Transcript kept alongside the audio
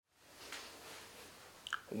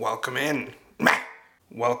Welcome in.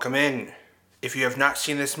 Welcome in. If you have not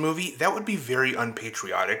seen this movie, that would be very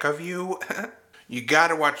unpatriotic of you. You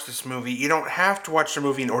gotta watch this movie. You don't have to watch the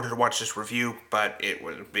movie in order to watch this review, but it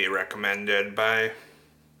would be recommended by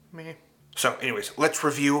me. So, anyways, let's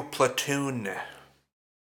review Platoon.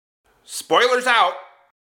 Spoilers out!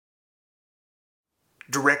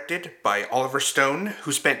 Directed by Oliver Stone,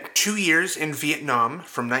 who spent 2 years in Vietnam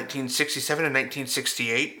from 1967 to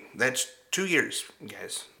 1968. That's 2 years,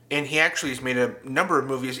 guys. And he actually has made a number of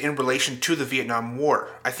movies in relation to the Vietnam War.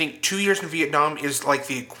 I think 2 years in Vietnam is like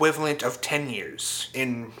the equivalent of 10 years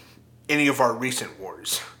in any of our recent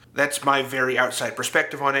wars. That's my very outside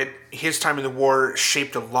perspective on it. His time in the war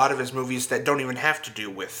shaped a lot of his movies that don't even have to do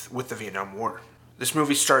with the Vietnam War. This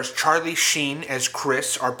movie stars Charlie Sheen as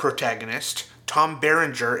Chris, our protagonist, Tom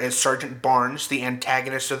Berenger as Sergeant Barnes, the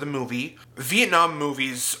antagonist of the movie. Vietnam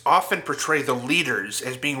movies often portray the leaders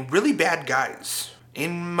as being really bad guys.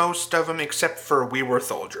 In most of them, except for We Were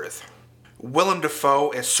Soldiers. Willem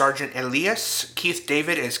Dafoe as Sergeant Elias, Keith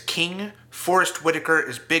David as King, Forrest Whitaker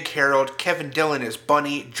as Big Harold, Kevin Dillon as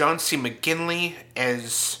Bunny, John C. McGinley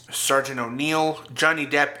as Sergeant O'Neill, Johnny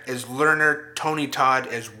Depp as Lerner, Tony Todd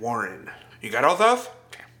as Warren. You got all those?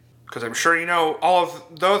 Okay. Because I'm sure you know all of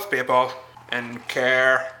those people and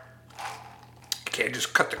care. Okay,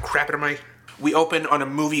 just cut the crap out of my... We open on a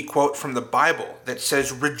movie quote from the Bible that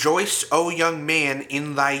says, "Rejoice, O young man,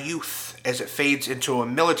 in thy youth," as it fades into a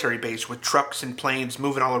military base with trucks and planes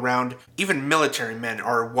moving all around. Even military men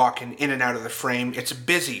are walking in and out of the frame. It's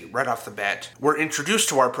busy right off the bat. We're introduced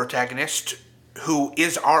to our protagonist, who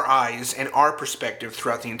is our eyes and our perspective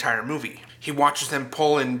throughout the entire movie. He watches them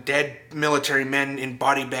pulling dead military men in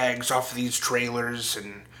body bags off of these trailers,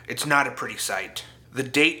 and it's not a pretty sight. The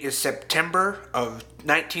date is September of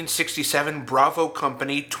 1967, Bravo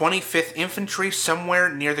Company, 25th Infantry, somewhere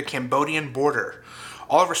near the Cambodian border.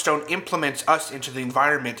 Oliver Stone implements us into the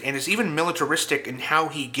environment and is even militaristic in how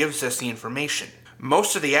he gives us the information.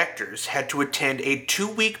 Most of the actors had to attend a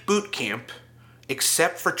 2-week boot camp,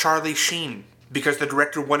 except for Charlie Sheen, because the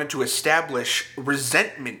director wanted to establish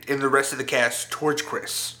resentment in the rest of the cast towards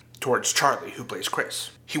Charlie, who plays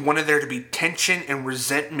Chris. He wanted there to be tension and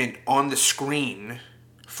resentment on the screen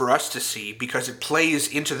for us to see because it plays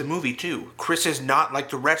into the movie too. Chris is not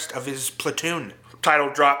like the rest of his platoon. Title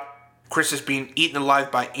drop. Chris is being eaten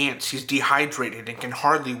alive by ants. He's dehydrated and can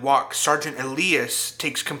hardly walk. Sergeant Elias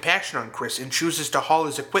takes compassion on Chris and chooses to haul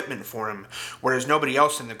his equipment for him, whereas nobody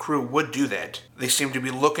else in the crew would do that. They seem to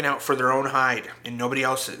be looking out for their own hide and nobody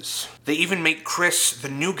else's. They even make Chris, the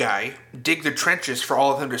new guy, dig the trenches for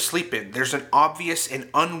all of them to sleep in. There's an obvious and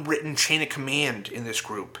unwritten chain of command in this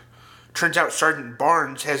group. Turns out Sergeant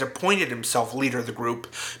Barnes has appointed himself leader of the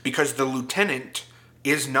group because the lieutenant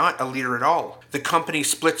is not a leader at all. The company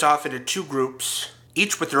splits off into 2 groups,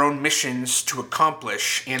 each with their own missions to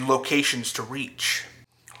accomplish and locations to reach.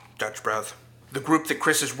 Dutch breath. The group that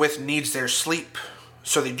Chris is with needs their sleep,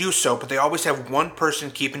 so they do so, but they always have one person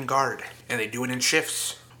keeping guard, and they do it in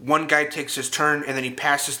shifts. One guy takes his turn, and then he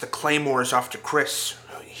passes the claymores off to Chris.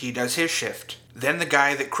 He does his shift. Then the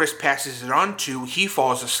guy that Chris passes it on to, he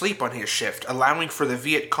falls asleep on his shift, allowing for the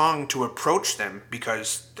Viet Cong to approach them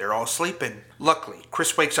because they're all sleeping. Luckily,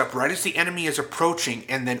 Chris wakes up right as the enemy is approaching,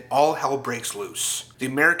 and then all hell breaks loose. The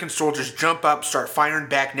American soldiers jump up, start firing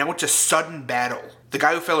back. Now it's a sudden battle. The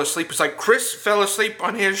guy who fell asleep is like, "Chris fell asleep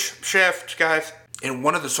on his shift, guys." And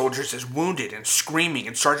one of the soldiers is wounded and screaming,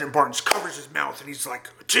 and Sergeant Barnes covers his mouth, and he's like,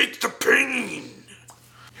 "Take the pain."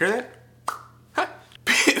 Hear that?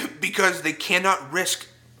 Because they cannot risk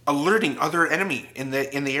alerting other enemy in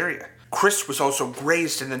the area. Chris was also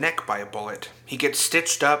grazed in the neck by a bullet. He gets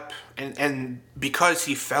stitched up, and because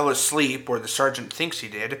he fell asleep, or the sergeant thinks he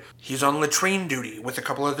did, he's on latrine duty with a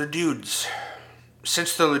couple other dudes.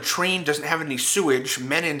 Since the latrine doesn't have any sewage,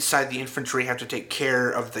 men inside the infantry have to take care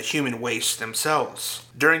of the human waste themselves.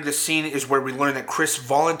 During this scene is where we learn that Chris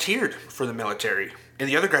volunteered for the military. And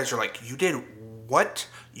the other guys are like, "You did what?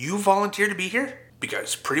 You volunteered to be here?"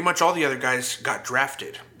 Because pretty much all the other guys got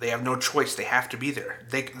drafted. They have no choice. They have to be there.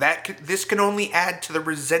 This can only add to the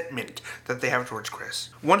resentment that they have towards Chris.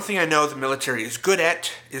 One thing I know the military is good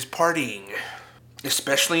at is partying,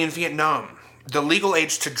 especially in Vietnam. The legal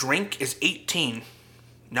age to drink is 18,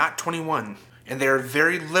 not 21. And they are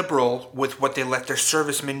very liberal with what they let their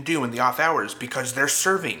servicemen do in the off hours because they're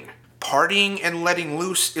serving. Partying and letting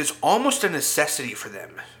loose is almost a necessity for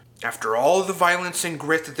them. After all the violence and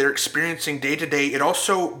grit that they're experiencing day to day, it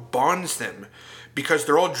also bonds them because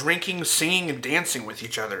they're all drinking, singing, and dancing with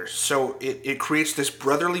each other. So it creates this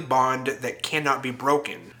brotherly bond that cannot be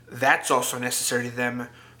broken. That's also necessary to them,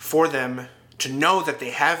 for them to know that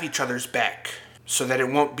they have each other's back. so that it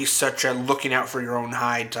won't be such a looking out for your own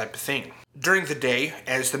hide type of thing. During the day,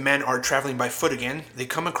 as the men are traveling by foot again, they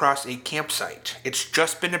come across a campsite. It's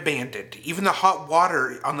just been abandoned. Even the hot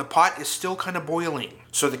water on the pot is still kind of boiling,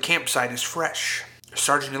 so the campsite is fresh.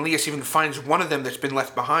 Sergeant Elias even finds one of them that's been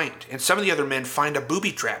left behind, and some of the other men find a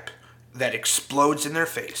booby trap that explodes in their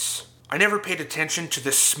face. I never paid attention to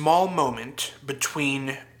this small moment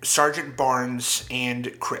between Sergeant Barnes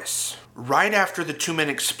and Chris. Right after the two men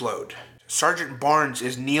explode, Sergeant Barnes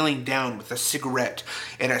is kneeling down with a cigarette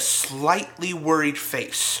and a slightly worried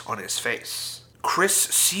face on his face. Chris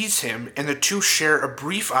sees him, and the two share a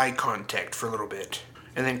brief eye contact for a little bit.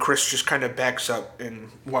 And then Chris just kind of backs up and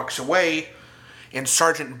walks away, and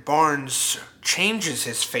Sergeant Barnes changes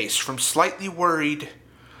his face from slightly worried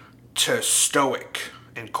to stoic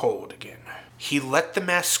and cold again. He let the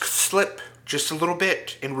mask slip just a little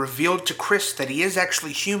bit and revealed to Chris that he is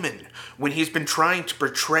actually human when he's been trying to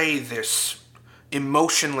portray this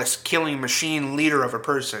emotionless killing machine leader of a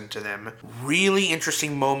person to them. Really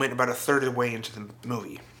interesting moment about a third of the way into the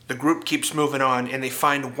movie. The group keeps moving on, and they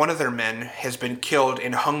find one of their men has been killed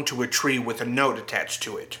and hung to a tree with a note attached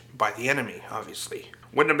to it. By the enemy, obviously.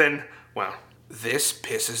 Wouldn't have been, well, this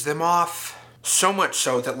pisses them off. So much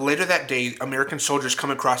so that later that day, American soldiers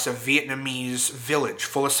come across a Vietnamese village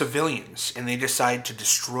full of civilians, and they decide to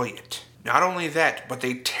destroy it. Not only that, but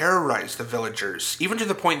they terrorize the villagers, even to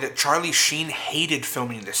the point that Charlie Sheen hated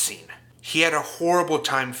filming this scene. He had a horrible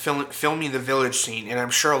time filming the village scene, and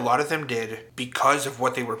I'm sure a lot of them did because of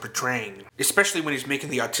what they were portraying. Especially when he's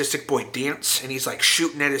making the autistic boy dance, and he's like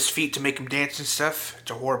shooting at his feet to make him dance and stuff.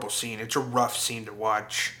 It's a horrible scene. It's a rough scene to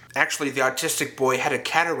watch. Actually, the autistic boy had a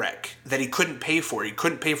cataract that he couldn't pay for. He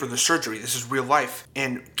couldn't pay for the surgery. This is real life.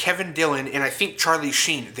 And Kevin Dillon and I think Charlie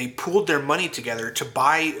Sheen, they pooled their money together to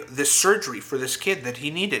buy this surgery for this kid that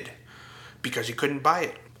he needed because he couldn't buy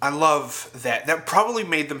it. I love that. That probably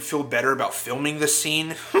made them feel better about filming this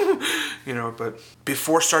scene. But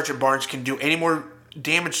before Sergeant Barnes can do any more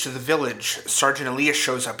damage to the village, Sergeant Elias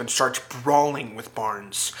shows up and starts brawling with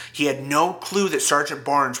Barnes. He had no clue that Sergeant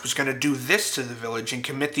Barnes was going to do this to the village and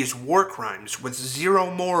commit these war crimes with zero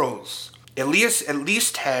morals. Elias at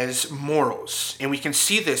least has morals, and we can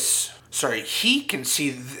see this. He can see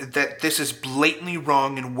that this is blatantly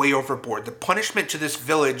wrong and way overboard. The punishment to this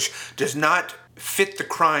village does not fit the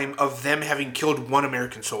crime of them having killed one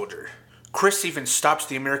American soldier. Chris even stops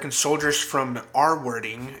the American soldiers from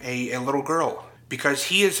R-wording a little girl, because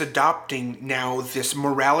he is adopting now this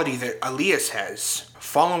morality that Elias has.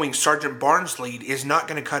 Following Sergeant Barnes' lead is not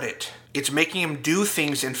going to cut it. It's making him do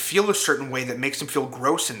things and feel a certain way that makes him feel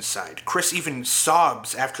gross inside. Chris even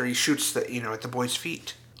sobs after he shoots at the boy's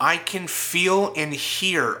feet. I can feel and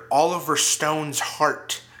hear Oliver Stone's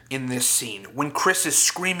heart in this scene when Chris is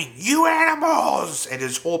screaming, "You animals!" at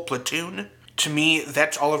his whole platoon. To me,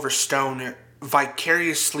 that's Oliver Stone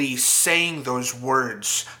vicariously saying those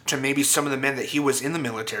words to maybe some of the men that he was in the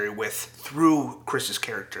military with through Chris's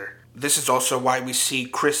character. This is also why we see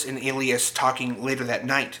Chris and Elias talking later that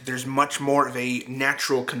night. There's much more of a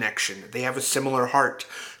natural connection. They have a similar heart.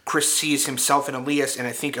 Chris sees himself in Elias, and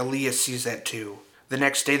I think Elias sees that too. The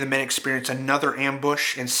next day, the men experience another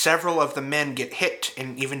ambush, and several of the men get hit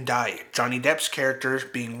and even die. Johnny Depp's character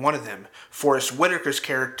being one of them. Forrest Whitaker's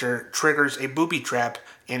character triggers a booby trap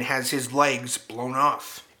and has his legs blown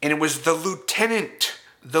off. And it was the lieutenant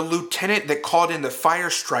that called in the fire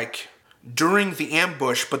strike during the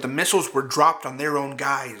ambush, but the missiles were dropped on their own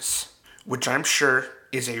guys, which I'm sure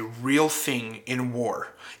is a real thing in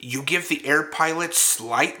war. You give the air pilots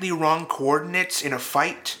slightly wrong coordinates in a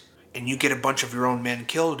fight, and you get a bunch of your own men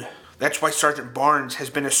killed. That's why Sergeant Barnes has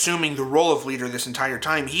been assuming the role of leader this entire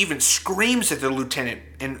time. He even screams at the lieutenant,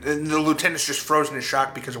 and the lieutenant's just frozen in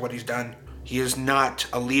shock because of what he's done. He is not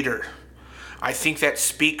a leader. I think that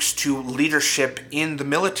speaks to leadership in the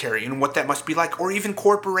military and what that must be like, or even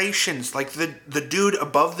corporations. Like the dude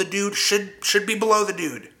above the dude should be below the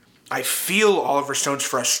dude. I feel Oliver Stone's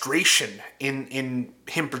frustration in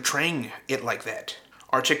him portraying it like that.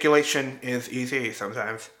 Articulation is easy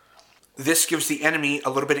sometimes. This gives the enemy a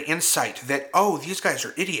little bit of insight that, oh, these guys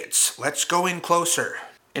are idiots. Let's go in closer.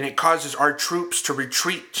 And it causes our troops to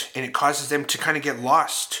retreat, and it causes them to kind of get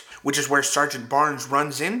lost, which is where Sergeant Barnes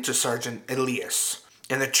runs into Sergeant Elias.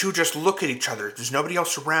 And the two just look at each other. There's nobody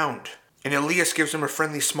else around. And Elias gives him a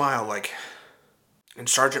friendly smile, and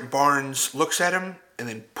Sergeant Barnes looks at him and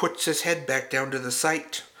then puts his head back down to the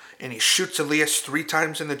sight, and he shoots Elias 3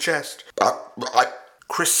 times in the chest.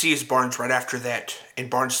 Chris sees Barnes right after that, and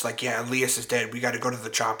Barnes is like, yeah, Elias is dead. We got to go to the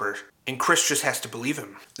chopper. and Chris just has to believe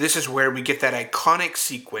him. This is where we get that iconic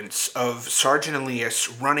sequence of Sergeant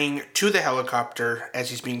Elias running to the helicopter as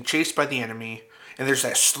he's being chased by the enemy. And there's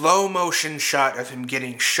that slow motion shot of him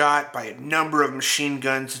getting shot by a number of machine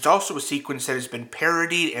guns. It's also a sequence that has been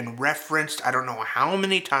parodied and referenced I don't know how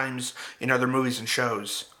many times in other movies and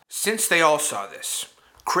shows. Since they all saw this,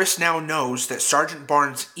 Chris now knows that Sergeant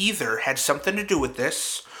Barnes either had something to do with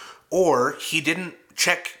this, or he didn't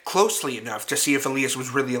check closely enough to see if Elias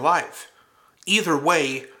was really alive. Either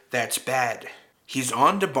way, that's bad. He's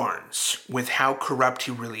on to Barnes with how corrupt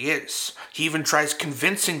he really is. He even tries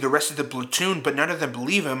convincing the rest of the platoon, but none of them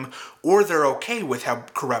believe him, or they're okay with how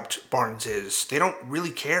corrupt Barnes is. They don't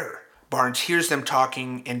really care. Barnes hears them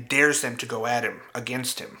talking and dares them to go at him,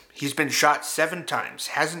 against him. He's been shot 7 times,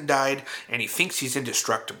 hasn't died, and he thinks he's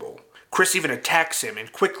indestructible. Chris even attacks him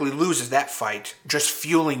and quickly loses that fight, just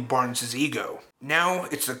fueling Barnes' ego. Now,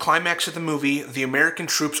 it's the climax of the movie. The American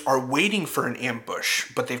troops are waiting for an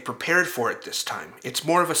ambush, but they've prepared for it this time. It's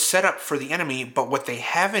more of a setup for the enemy, but what they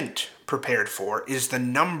haven't prepared for is the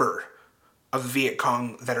number of Viet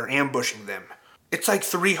Cong that are ambushing them. It's like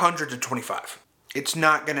 300 to 25. It's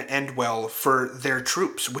not going to end well for their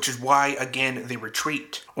troops, which is why, again, they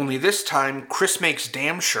retreat. Only this time, Chris makes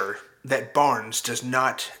damn sure that Barnes does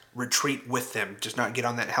not retreat with them, does not get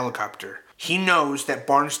on that helicopter. He knows that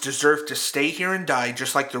Barnes deserved to stay here and die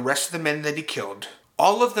just like the rest of the men that he killed.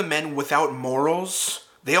 All of the men without morals,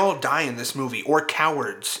 they all die in this movie, or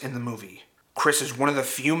cowards in the movie. Chris is one of the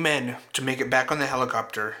few men to make it back on the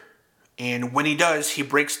helicopter, and when he does, he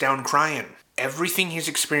breaks down crying. Everything he's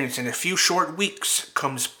experienced in a few short weeks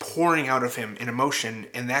comes pouring out of him in emotion,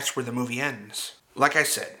 and that's where the movie ends. Like I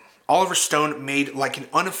said, Oliver Stone made like an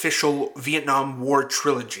unofficial Vietnam War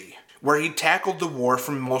trilogy, where he tackled the war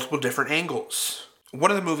from multiple different angles. One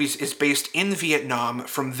of the movies is based in Vietnam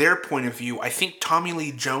from their point of view. I think Tommy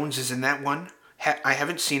Lee Jones is in that one. I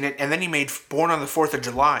haven't seen it. And then he made Born on the 4th of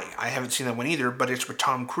July. I haven't seen that one either, but it's with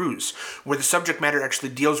Tom Cruise, where the subject matter actually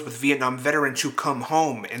deals with Vietnam veterans who come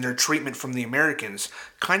home and their treatment from the Americans.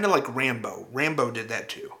 Kind of like Rambo. Rambo did that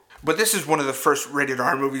too. But this is one of the first rated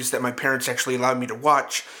R movies that my parents actually allowed me to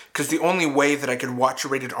watch, because the only way that I could watch a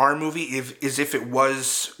rated R movie is if it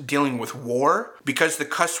was dealing with war, because the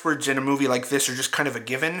cuss words in a movie like this are just kind of a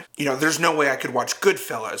given. You know, there's no way I could watch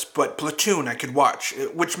Goodfellas, but Platoon I could watch,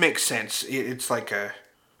 which makes sense. It's like a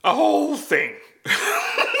whole thing.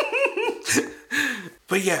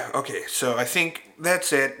 But yeah, okay, so I think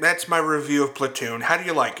that's it. That's my review of Platoon. How do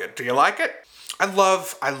you like it? Do you like it? I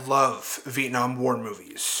love Vietnam War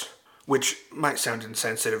movies, which might sound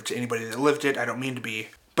insensitive to anybody that lived it. I don't mean to be.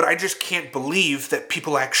 But I just can't believe that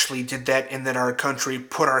people actually did that and that our country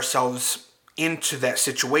put ourselves into that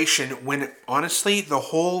situation when, honestly, the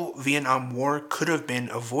whole Vietnam War could have been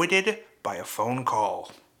avoided by a phone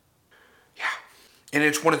call. Yeah. And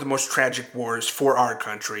it's one of the most tragic wars for our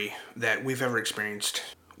country that we've ever experienced.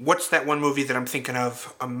 What's that one movie that I'm thinking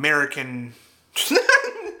of? American...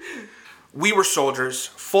 We Were Soldiers,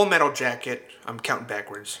 Full Metal Jacket, I'm counting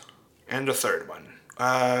backwards, and the third one.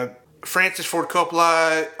 Francis Ford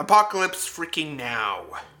Coppola, Apocalypse Freaking Now,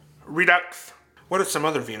 Redux. What are some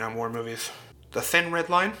other Vietnam War movies? The Thin Red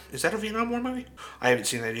Line, is that a Vietnam War movie? I haven't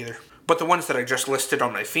seen that either. But the ones that I just listed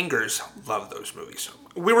on my fingers, love those movies.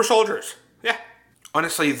 We Were Soldiers, yeah.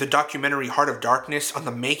 Honestly, the documentary Heart of Darkness on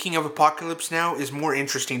the making of Apocalypse Now is more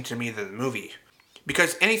interesting to me than the movie.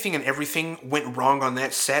 Because anything and everything went wrong on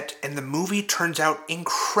that set, and the movie turns out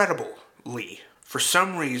incredibly. For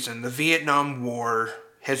some reason, the Vietnam War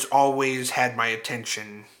has always had my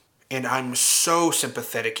attention, and I'm so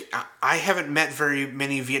sympathetic. I haven't met very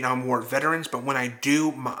many Vietnam War veterans, but when I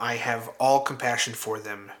do, I have all compassion for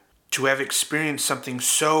them. To have experienced something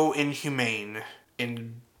so inhumane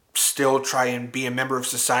and still try and be a member of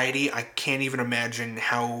society, I can't even imagine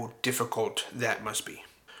how difficult that must be.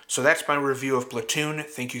 So that's my review of Platoon.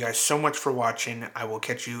 Thank you guys so much for watching. I will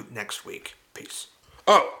catch you next week. Peace.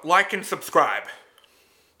 Oh, like and subscribe.